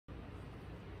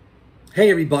Hey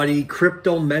everybody,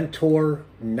 Crypto Mentor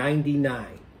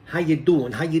 99. How you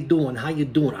doing? How you doing? How you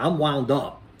doing? I'm wound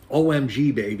up.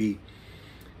 OMG, baby.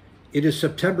 It is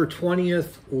September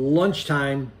 20th,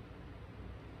 lunchtime.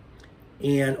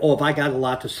 And, if I got a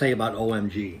lot to say about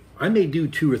OMG. I may do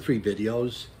 2 or 3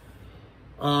 videos.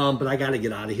 But I got to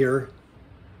get out of here.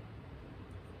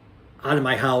 Out of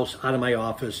my house, out of my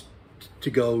office, to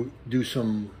go do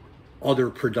some other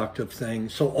productive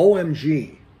things. So,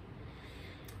 OMG.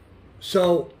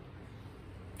 So,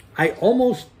 I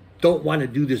almost don't want to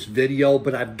do this video,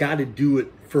 but I've got to do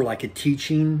it for like a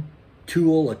teaching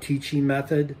tool, a teaching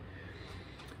method.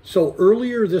 So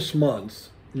earlier this month,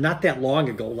 not that long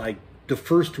ago, like the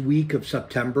first week of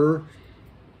September,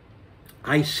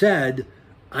 I said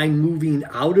I'm moving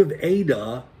out of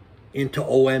ADA into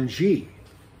OMG.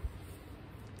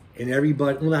 And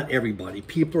everybody, well, not everybody,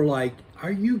 people are like,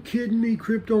 are you kidding me,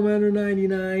 Crypto Mentor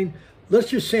 99?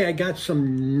 Let's just say I got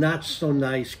some not so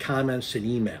nice comments and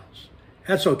emails.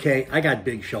 That's okay. I got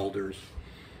big shoulders.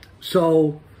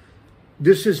 So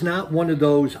this is not one of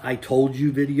those I told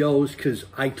you videos, because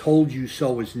I told you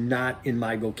so is not in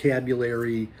my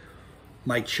vocabulary,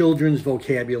 my children's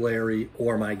vocabulary,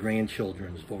 or my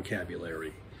grandchildren's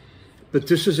vocabulary. But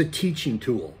this is a teaching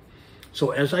tool.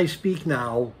 So as I speak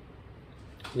now,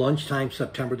 lunchtime,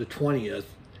 September the 20th,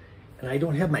 and I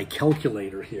don't have my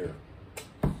calculator here.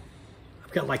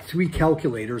 I've got like 3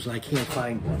 calculators and I can't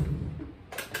find one.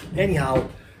 Anyhow,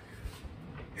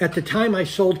 at the time I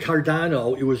sold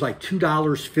Cardano, it was like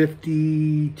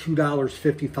 $2.50,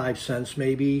 $2.55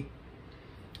 maybe.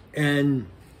 And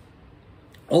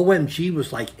OMG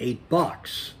was like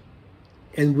 $8.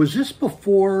 And was this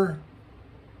before?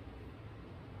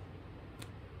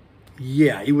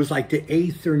 Yeah, it was like the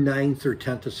 8th or 9th or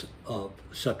 10th of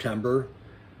September.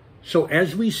 So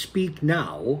as we speak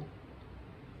now,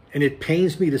 and it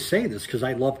pains me to say this because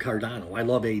I love Cardano. I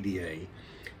love ADA.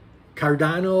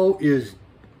 Cardano is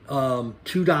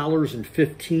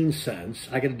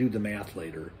 $2.15. I got to do the math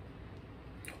later.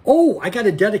 Oh, I got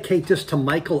to dedicate this to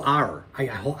Michael R. I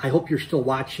hope you're still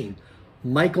watching.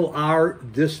 Michael R.,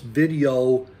 this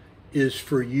video is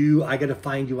for you. I got to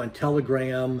find you on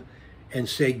Telegram and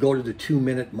say go to the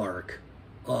 2-minute mark.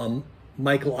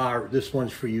 Michael R., this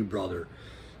one's for you, brother.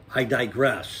 I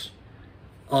digress.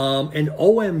 And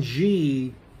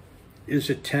OMG is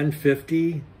at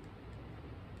 1050.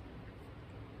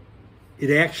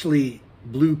 It actually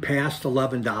blew past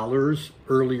 $11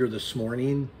 earlier this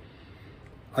morning.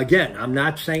 Again, I'm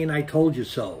not saying I told you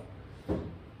so.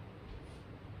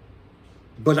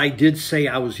 But I did say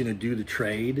I was going to do the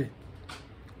trade.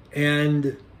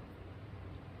 And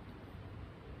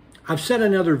I've said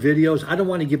in other videos, I don't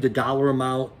want to give the dollar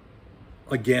amount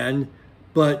again,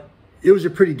 but it was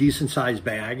a pretty decent sized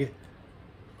bag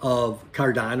of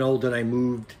Cardano that I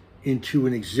moved into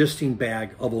an existing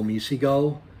bag of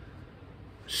OMG.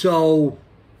 So,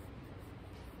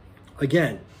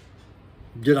 again,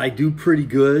 did I do pretty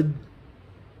good?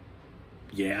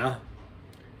 Yeah.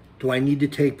 Do I need to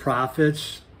take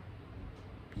profits?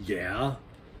 Yeah.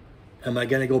 Am I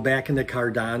going to go back into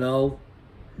Cardano?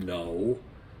 No.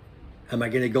 Am I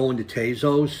going to go into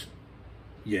Tezos?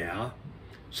 Yeah.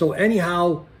 So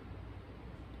anyhow,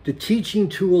 the teaching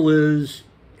tool is,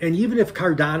 and even if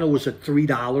Cardano was at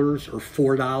 $3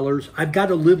 or $4, I've got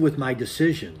to live with my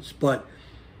decisions. But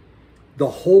the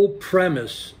whole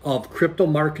premise of crypto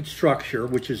market structure,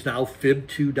 which is now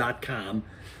fib2.com,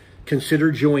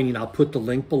 consider joining. I'll put the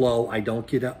link below. I don't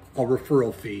get a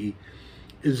referral fee.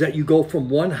 Is that you go from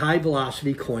one high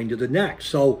velocity coin to the next.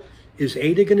 So is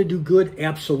ADA going to do good?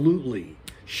 Absolutely.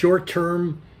 Short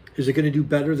term, is it going to do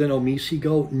better than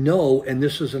OMG? No, and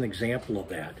this is an example of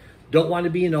that. Don't want to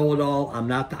be a know-it-all. I'm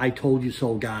not the I told you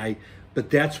so guy, but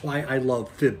that's why I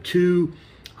love Fib2.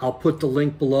 I'll put the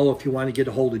link below if you want to get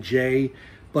a hold of Jay.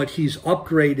 But Jay has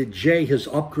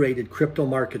upgraded crypto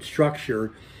market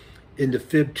structure into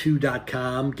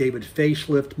fib2.com, gave it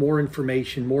facelift, more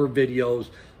information, more videos,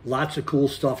 lots of cool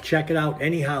stuff. Check it out.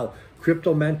 Anyhow,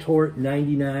 Crypto Mentor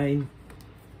 99.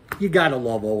 You got to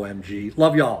love OMG.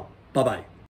 Love y'all. Bye-bye.